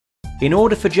In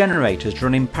order for generators to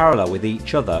run in parallel with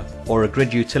each other or a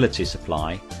grid utility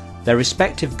supply, their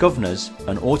respective governors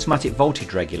and automatic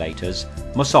voltage regulators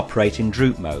must operate in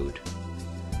droop mode.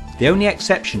 The only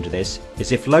exception to this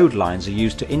is if load lines are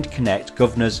used to interconnect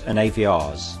governors and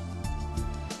AVRs.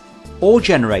 All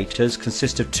generators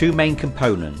consist of two main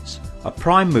components, a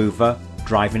prime mover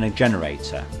driving a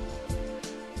generator.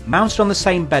 Mounted on the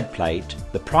same bed plate,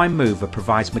 the prime mover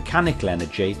provides mechanical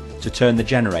energy to turn the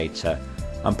generator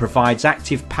and provides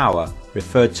active power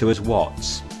referred to as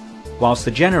watts, whilst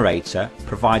the generator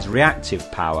provides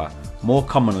reactive power, more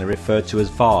commonly referred to as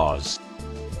VARs.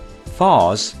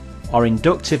 VARs are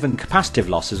inductive and capacitive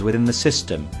losses within the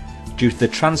system due to the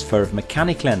transfer of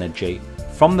mechanical energy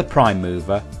from the prime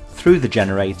mover through the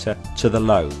generator to the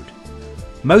load.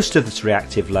 Most of this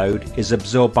reactive load is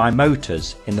absorbed by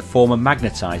motors in the form of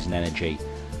magnetising energy,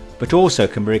 but also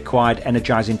can be required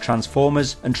energising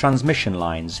transformers and transmission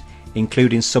lines,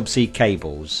 including subsea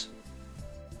cables.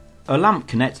 A lamp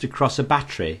connected across a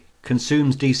battery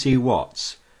consumes DC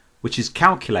watts, which is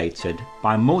calculated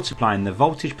by multiplying the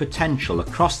voltage potential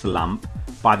across the lamp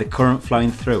by the current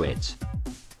flowing through it.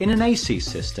 In an AC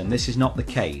system, this is not the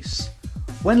case.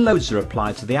 When loads are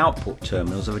applied to the output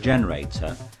terminals of a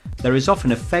generator, there is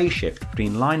often a phase shift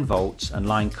between line volts and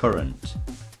line current.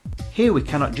 Here we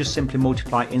cannot just simply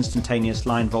multiply instantaneous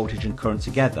line voltage and current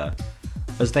together,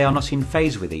 as they are not in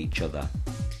phase with each other.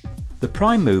 The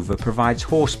prime mover provides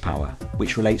horsepower,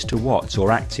 which relates to watts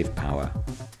or active power.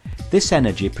 This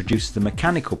energy produces the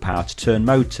mechanical power to turn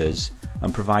motors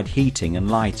and provide heating and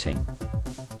lighting.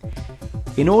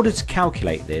 In order to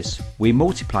calculate this, we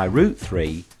multiply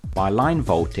 √3 by line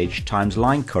voltage times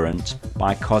line current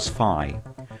by cos phi,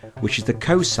 which is the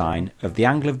cosine of the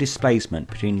angle of displacement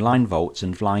between line volts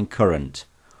and line current.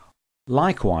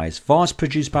 Likewise, VARs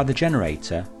produced by the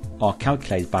generator are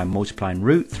calculated by multiplying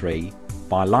 √3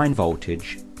 by line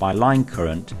voltage by line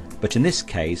current, but in this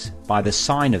case by the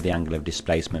sine of the angle of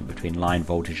displacement between line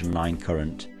voltage and line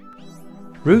current.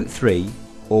 √3,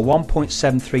 or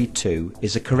 1.732,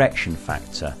 is a correction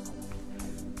factor.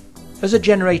 As a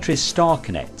generator is star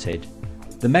connected,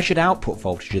 the measured output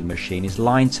voltage of the machine is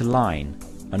line to line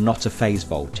and not a phase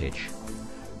voltage.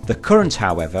 The current,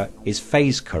 however, is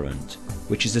phase current,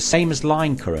 which is the same as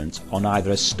line current on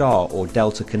either a star or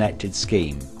delta connected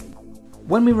scheme.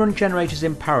 When we run generators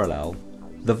in parallel,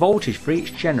 the voltage for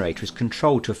each generator is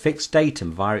controlled to a fixed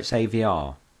datum via its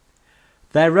AVR.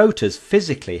 Their rotors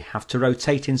physically have to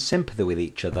rotate in sympathy with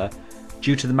each other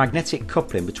due to the magnetic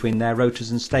coupling between their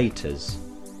rotors and stators.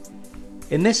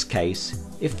 In this case,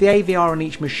 if the AVR on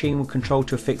each machine were controlled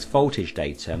to a fixed voltage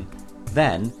datum,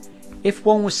 then, if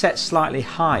one was set slightly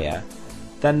higher,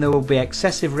 then there will be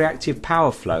excessive reactive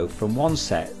power flow from one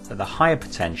set at the higher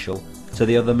potential to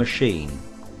the other machine.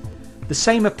 The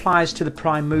same applies to the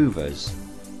prime movers.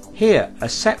 Here, a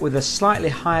set with a slightly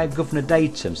higher governor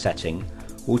datum setting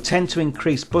will tend to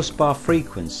increase bus bar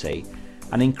frequency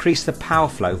and increase the power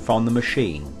flow from the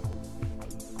machine.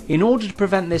 In order to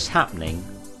prevent this happening,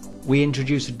 we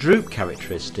introduce a droop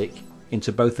characteristic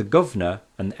into both the governor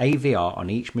and AVR on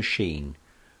each machine.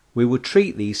 We will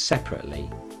treat these separately.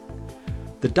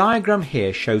 The diagram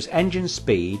here shows engine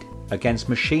speed against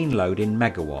machine load in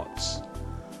megawatts.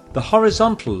 The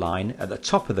horizontal line at the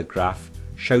top of the graph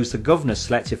shows the governor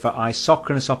selected for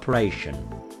isochronous operation.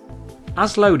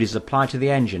 As load is applied to the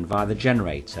engine via the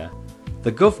generator,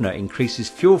 the governor increases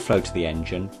fuel flow to the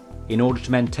engine in order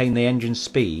to maintain the engine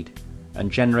speed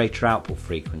and generator output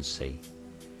frequency.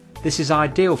 This is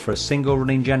ideal for a single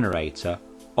running generator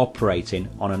operating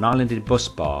on an islanded bus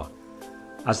bar,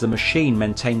 as the machine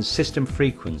maintains system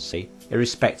frequency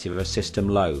irrespective of a system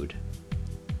load.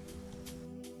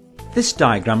 This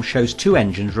diagram shows two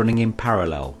engines running in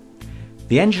parallel.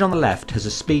 The engine on the left has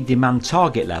a speed demand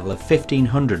target level of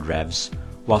 1500 revs,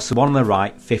 whilst the one on the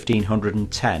right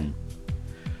 1510.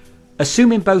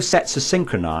 Assuming both sets are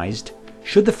synchronised,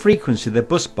 should the frequency of the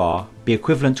bus bar be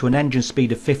equivalent to an engine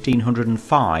speed of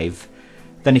 1505,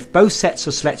 then if both sets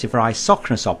are selected for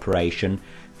isochronous operation,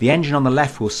 the engine on the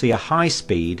left will see a high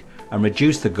speed and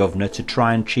reduce the governor to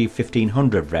try and achieve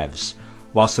 1500 revs,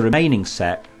 whilst the remaining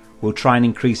set will try and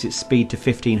increase its speed to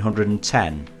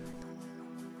 1510.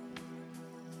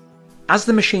 As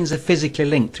the machines are physically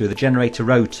linked through the generator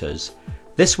rotors,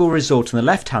 this will result in the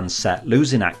left-hand set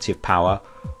losing active power,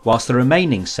 whilst the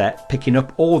remaining set picking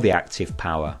up all the active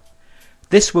power.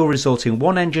 This will result in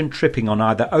one engine tripping on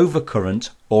either overcurrent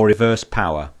or reverse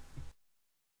power.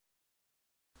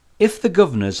 If the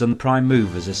governors and the prime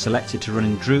movers are selected to run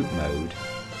in droop mode,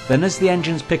 then as the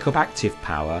engines pick up active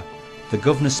power, the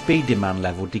governor speed demand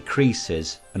level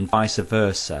decreases and vice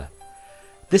versa.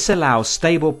 This allows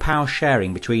stable power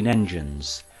sharing between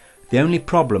engines, the only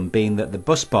problem being that the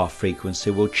bus bar frequency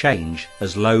will change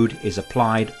as load is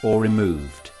applied or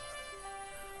removed.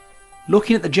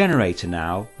 Looking at the generator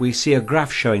now, we see a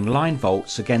graph showing line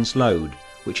volts against load,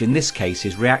 which in this case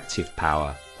is reactive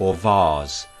power, or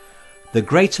VARs. The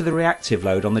greater the reactive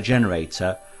load on the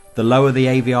generator, the lower the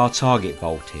AVR target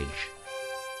voltage.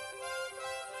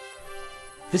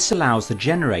 This allows the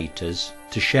generators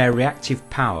to share reactive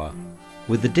power,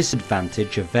 with the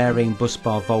disadvantage of varying bus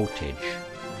bar voltage.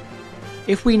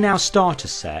 If we now start a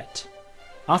set,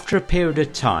 after a period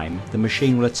of time the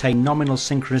machine will attain nominal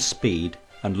synchronous speed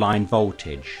and line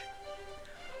voltage.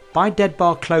 By dead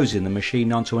bar closing the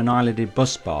machine onto an islanded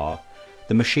bus bar,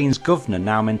 the machine's governor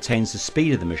now maintains the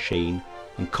speed of the machine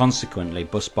and consequently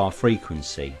bus bar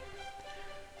frequency.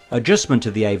 Adjustment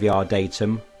of the AVR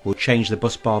datum will change the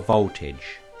bus bar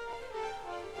voltage.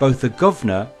 Both the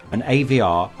governor and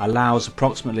AVR allows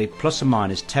approximately plus or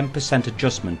minus 10%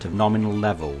 adjustment of nominal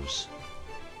levels.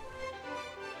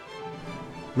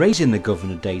 Raising the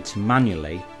governor datum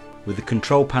manually with the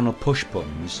control panel push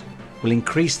buttons will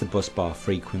increase the bus bar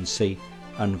frequency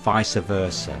and vice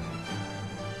versa.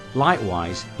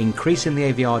 Likewise, increasing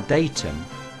the AVR datum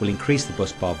will increase the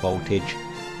bus bar voltage,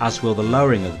 as will the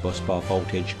lowering of the bus bar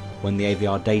voltage when the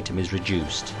AVR datum is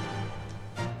reduced.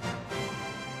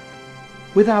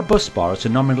 With our bus bar at a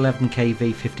nominal 11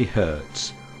 kV 50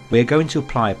 Hz, we are going to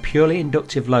apply a purely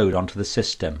inductive load onto the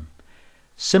system,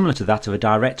 similar to that of a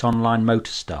direct online motor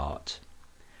start.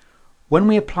 When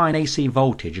we apply an AC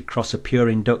voltage across a pure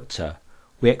inductor,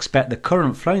 we expect the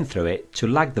current flowing through it to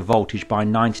lag the voltage by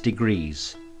 90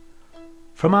 degrees.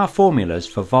 From our formulas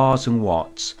for VARs and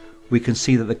watts, we can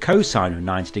see that the cosine of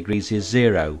 90 degrees is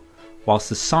 0, whilst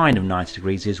the sine of 90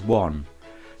 degrees is 1,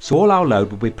 so all our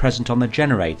load will be present on the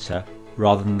generator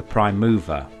rather than the prime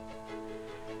mover.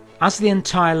 As the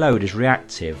entire load is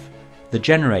reactive, the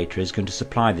generator is going to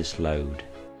supply this load.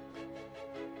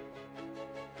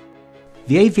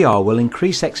 The AVR will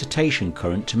increase excitation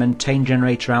current to maintain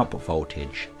generator output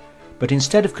voltage, but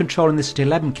instead of controlling this at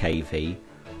 11 kV,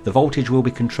 the voltage will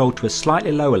be controlled to a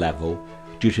slightly lower level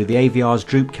due to the AVR's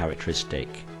droop characteristic.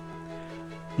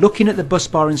 Looking at the bus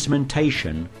bar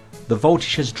instrumentation, the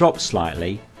voltage has dropped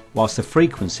slightly whilst the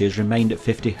frequency has remained at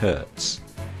 50 Hz.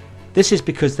 This is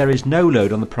because there is no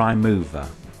load on the prime mover.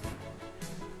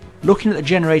 Looking at the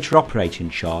generator operating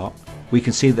chart, we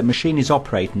can see that the machine is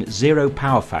operating at 0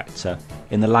 power factor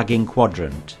in the lagging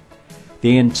quadrant.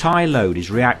 The entire load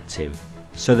is reactive,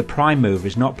 so the prime mover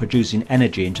is not producing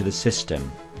energy into the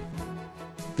system.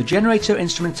 The generator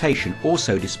instrumentation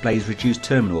also displays reduced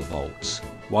terminal volts,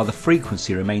 while the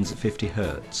frequency remains at 50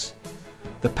 Hz.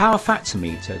 The power factor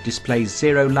meter displays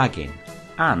 0 lagging,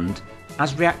 and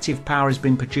as reactive power has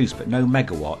been produced but no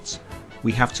megawatts,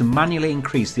 we have to manually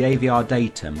increase the AVR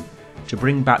datum to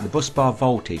bring back the bus bar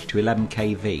voltage to 11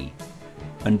 kV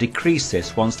and decrease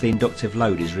this once the inductive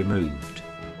load is removed.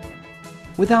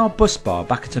 With our bus bar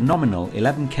back at a nominal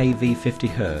 11 kV 50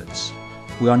 Hz,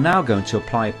 we are now going to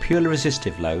apply a purely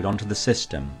resistive load onto the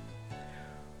system.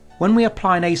 When we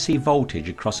apply an AC voltage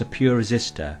across a pure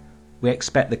resistor, we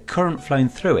expect the current flowing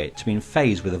through it to be in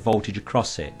phase with the voltage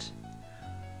across it.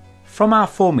 From our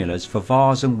formulas for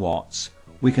VARs and watts,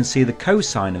 we can see the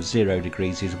cosine of 0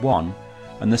 degrees is 1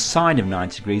 and the sine of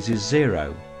 90 degrees is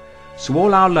 0, so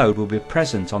all our load will be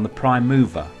present on the prime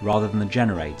mover rather than the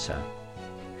generator.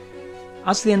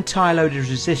 As the entire load is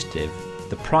resistive,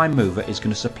 the prime mover is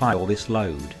going to supply all this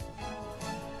load.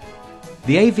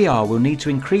 The AVR will need to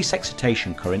increase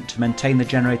excitation current to maintain the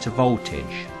generator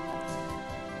voltage.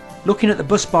 Looking at the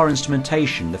bus bar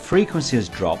instrumentation, the frequency has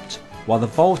dropped while the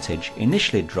voltage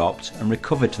initially dropped and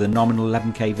recovered to the nominal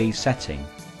 11 kV setting.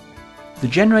 The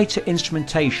generator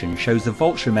instrumentation shows the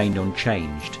volts remained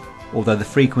unchanged, although the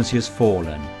frequency has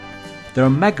fallen. There are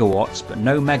megawatts but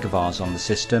no megavars on the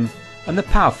system, and the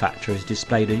power factor is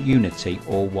displayed at unity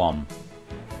or 1.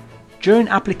 During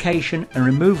application and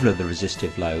removal of the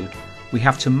resistive load, we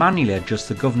have to manually adjust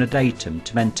the governor datum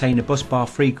to maintain a bus bar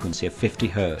frequency of 50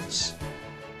 Hz.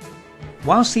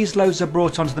 Whilst these loads are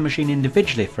brought onto the machine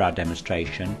individually for our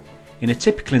demonstration, in a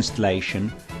typical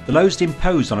installation, the loads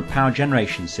imposed on a power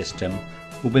generation system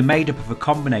will be made up of a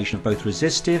combination of both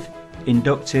resistive,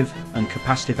 inductive and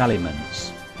capacitive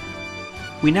elements.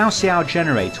 We now see our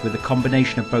generator with a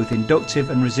combination of both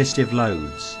inductive and resistive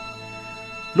loads.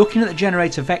 Looking at the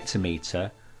generator vector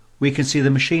meter, we can see the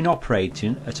machine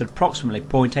operating at approximately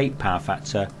 0.8 power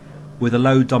factor with a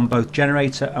load on both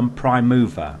generator and prime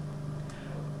mover.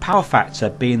 Power factor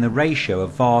being the ratio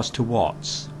of VARs to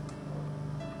watts.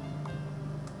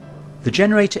 The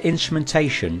generator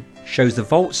instrumentation shows the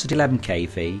volts at 11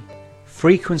 kV,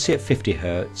 frequency at 50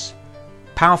 Hz,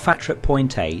 power factor at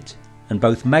 0.8 and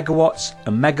both megawatts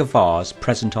and megavars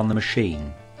present on the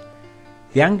machine.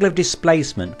 The angle of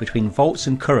displacement between volts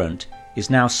and current is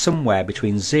now somewhere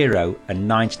between 0 and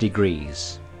 90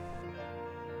 degrees.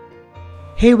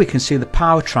 Here we can see the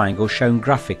power triangle shown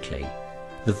graphically.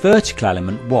 The vertical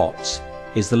element, watts,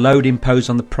 is the load imposed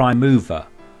on the prime mover,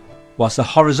 whilst the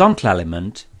horizontal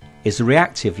element is the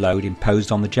reactive load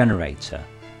imposed on the generator.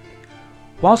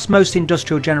 Whilst most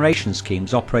industrial generation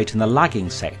schemes operate in the lagging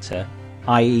sector,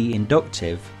 i.e.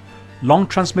 inductive, long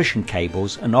transmission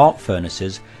cables and arc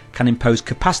furnaces can impose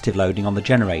capacitive loading on the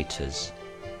generators.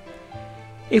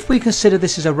 If we consider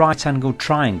this as a right-angled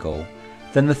triangle,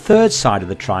 then the third side of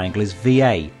the triangle is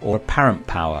VA, or apparent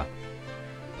power,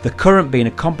 the current being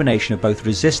a combination of both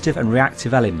resistive and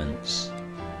reactive elements.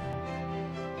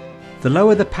 The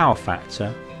lower the power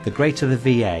factor, the greater the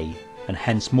VA, and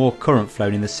hence more current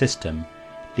flowing in the system,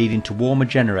 leading to warmer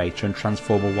generator and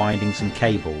transformer windings and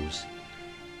cables.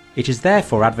 It is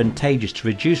therefore advantageous to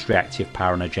reduce reactive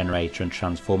power on a generator and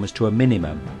transformers to a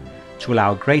minimum, to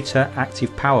allow greater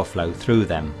active power flow through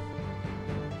them.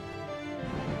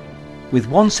 With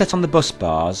one set on the bus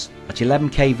bars at 11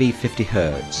 kV 50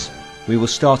 Hz, we will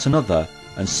start another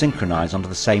and synchronise onto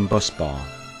the same bus bar.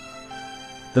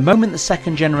 The moment the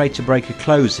second generator breaker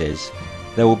closes,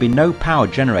 there will be no power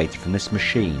generated from this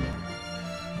machine.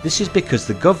 This is because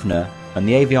the governor and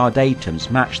the AVR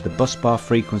datums match the bus bar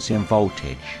frequency and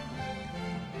voltage.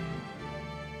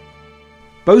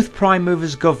 Both prime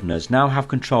movers governors now have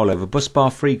control over bus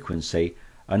bar frequency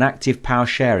and active power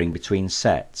sharing between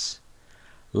sets.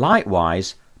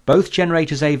 Likewise, both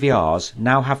generators' AVRs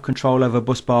now have control over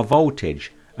bus bar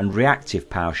voltage and reactive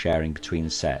power sharing between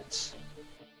sets.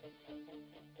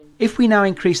 If we now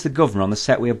increase the governor on the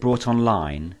set we have brought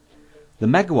online, the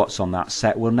megawatts on that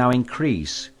set will now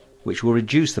increase, which will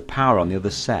reduce the power on the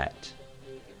other set.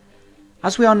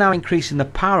 As we are now increasing the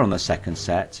power on the second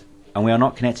set, and we are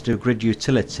not connected to a grid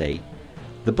utility,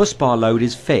 the bus bar load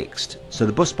is fixed, so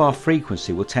the bus bar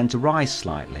frequency will tend to rise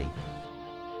slightly.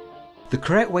 The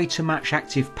correct way to match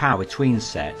active power between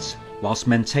sets whilst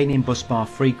maintaining bus bar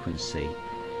frequency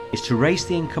is to raise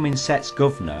the incoming set's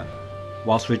governor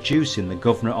whilst reducing the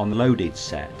governor on the loaded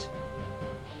set.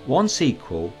 Once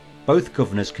equal, both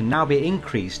governors can now be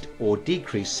increased or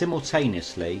decreased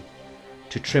simultaneously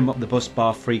to trim up the bus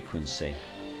bar frequency.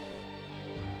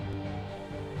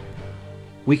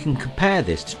 We can compare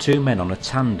this to two men on a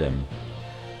tandem.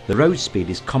 The road speed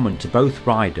is common to both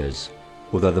riders,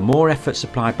 although the more effort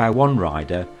supplied by one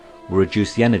rider will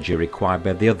reduce the energy required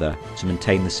by the other to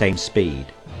maintain the same speed.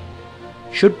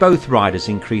 Should both riders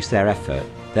increase their effort,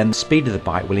 then the speed of the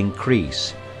bike will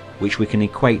increase, which we can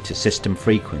equate to system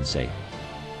frequency.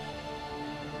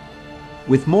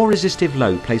 With more resistive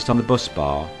load placed on the bus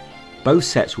bar, both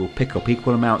sets will pick up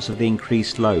equal amounts of the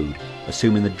increased load,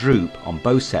 assuming the droop on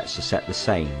both sets are set the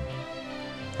same.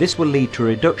 This will lead to a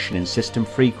reduction in system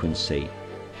frequency,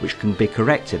 which can be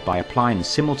corrected by applying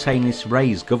simultaneous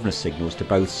raised governor signals to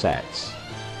both sets.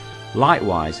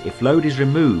 Likewise, if load is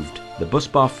removed, the bus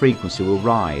bar frequency will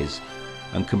rise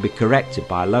and can be corrected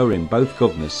by lowering both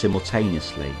governors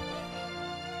simultaneously.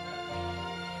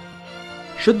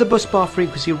 Should the bus bar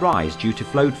frequency rise due to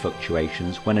load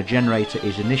fluctuations when a generator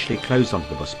is initially closed onto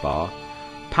the bus bar,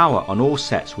 power on all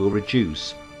sets will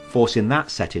reduce, forcing that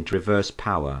set into reverse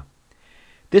power.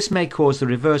 This may cause the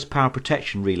reverse power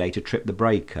protection relay to trip the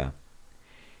breaker.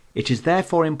 It is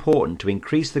therefore important to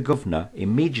increase the governor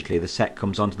immediately the set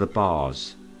comes onto the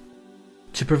bars.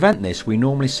 To prevent this, we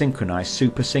normally synchronise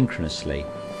supersynchronously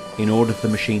in order for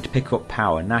the machine to pick up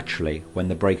power naturally when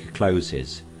the breaker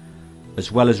closes,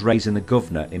 as well as raising the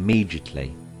governor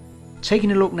immediately.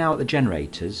 Taking a look now at the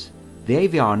generators, the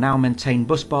AVR now maintain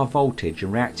bus bar voltage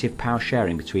and reactive power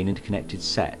sharing between interconnected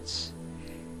sets.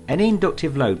 Any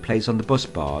inductive load placed on the bus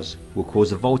bars will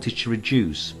cause the voltage to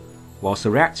reduce, whilst the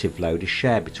reactive load is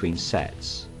shared between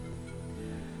sets.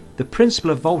 The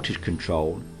principle of voltage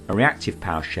control and reactive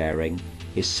power sharing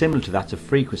is similar to that of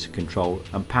frequency control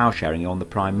and power sharing on the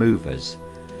prime movers.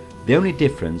 The only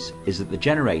difference is that the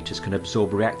generators can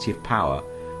absorb reactive power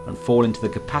and fall into the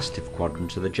capacitive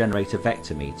quadrant of the generator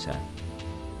vector meter.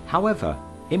 However,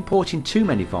 importing too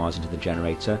many VARs into the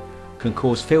generator can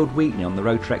cause field weakening on the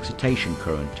rotor excitation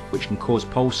current, which can cause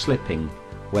pole slipping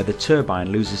where the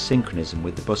turbine loses synchronism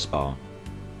with the bus bar.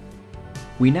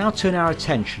 We now turn our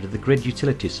attention to the grid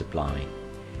utility supply.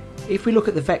 If we look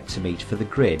at the vector meter for the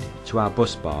grid to our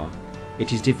bus bar,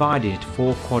 it is divided into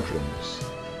 4 quadrants.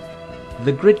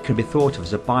 The grid can be thought of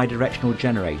as a bidirectional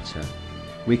generator.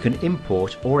 We can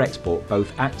import or export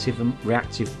both active and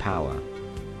reactive power.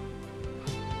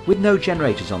 With no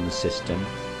generators on the system,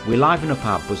 we liven up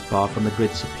our bus bar from the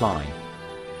grid supply.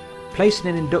 Placing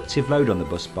an inductive load on the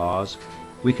bus bars,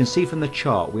 we can see from the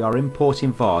chart we are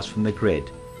importing VARs from the grid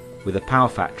with a power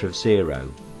factor of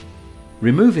 0.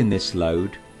 Removing this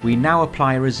load, we now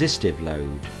apply a resistive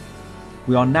load.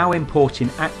 We are now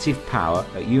importing active power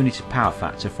at unit power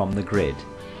factor from the grid.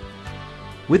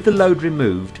 With the load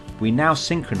removed, we now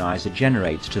synchronise the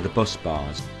generator to the bus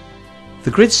bars.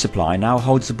 The grid supply now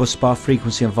holds the bus bar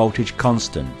frequency and voltage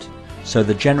constant, so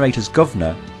the generator's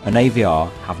governor and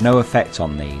AVR have no effect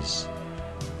on these.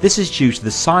 This is due to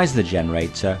the size of the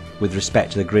generator with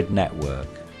respect to the grid network.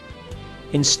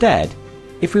 Instead,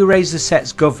 if we raise the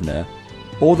set's governor,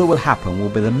 all that will happen will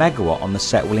be the megawatt on the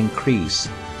set will increase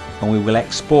and we will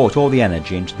export all the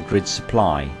energy into the grid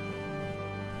supply.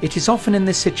 It is often in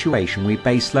this situation we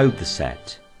base load the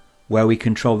set, where we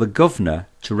control the governor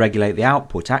to regulate the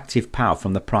output active power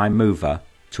from the prime mover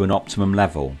to an optimum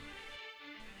level.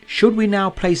 Should we now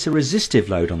place a resistive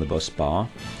load on the bus bar,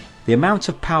 the amount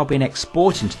of power being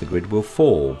exported into the grid will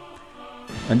fall,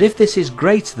 and if this is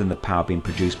greater than the power being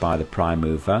produced by the prime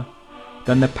mover,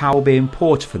 then the power will be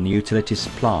imported from the utility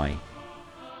supply.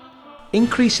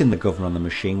 Increasing the governor on the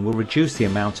machine will reduce the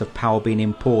amount of power being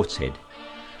imported.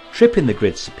 Tripping the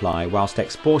grid supply whilst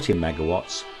exporting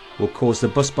megawatts will cause the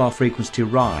bus bar frequency to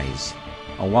rise,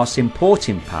 and whilst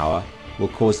importing power will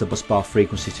cause the bus bar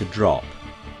frequency to drop.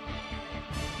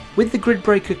 With the grid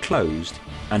breaker closed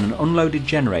and an unloaded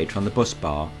generator on the bus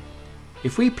bar,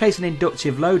 if we place an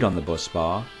inductive load on the bus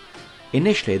bar,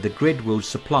 initially the grid will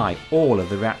supply all of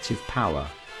the reactive power.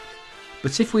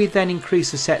 But if we then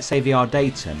increase the set's AVR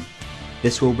datum,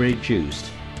 this will be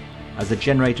reduced as the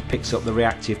generator picks up the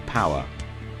reactive power.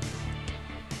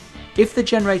 If the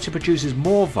generator produces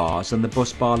more VARs than the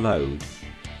bus bar load,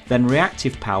 then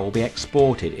reactive power will be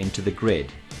exported into the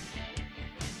grid.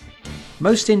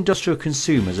 Most industrial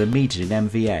consumers are metered in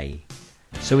MVA,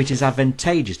 so it is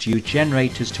advantageous to use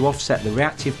generators to offset the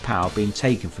reactive power being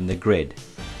taken from the grid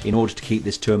in order to keep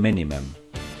this to a minimum.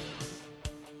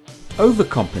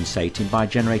 Overcompensating by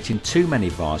generating too many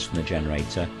VARs from the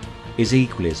generator is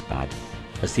equally as bad,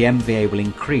 as the MVA will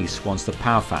increase once the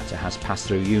power factor has passed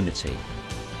through unity.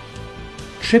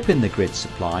 Tripping the grid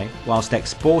supply whilst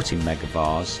exporting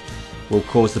megavars will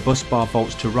cause the bus bar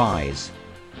volts to rise,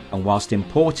 and whilst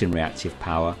importing reactive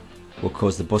power will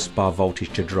cause the bus bar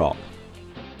voltage to drop.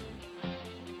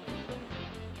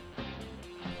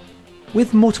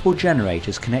 With multiple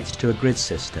generators connected to a grid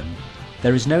system,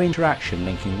 there is no interaction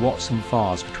linking watts and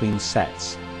VARs between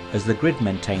sets, as the grid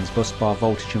maintains bus bar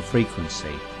voltage and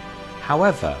frequency.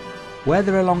 However, where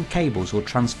there are long cables or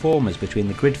transformers between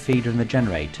the grid feeder and the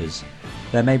generators,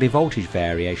 there may be voltage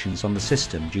variations on the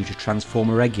system due to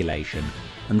transformer regulation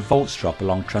and volts drop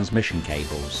along transmission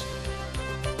cables.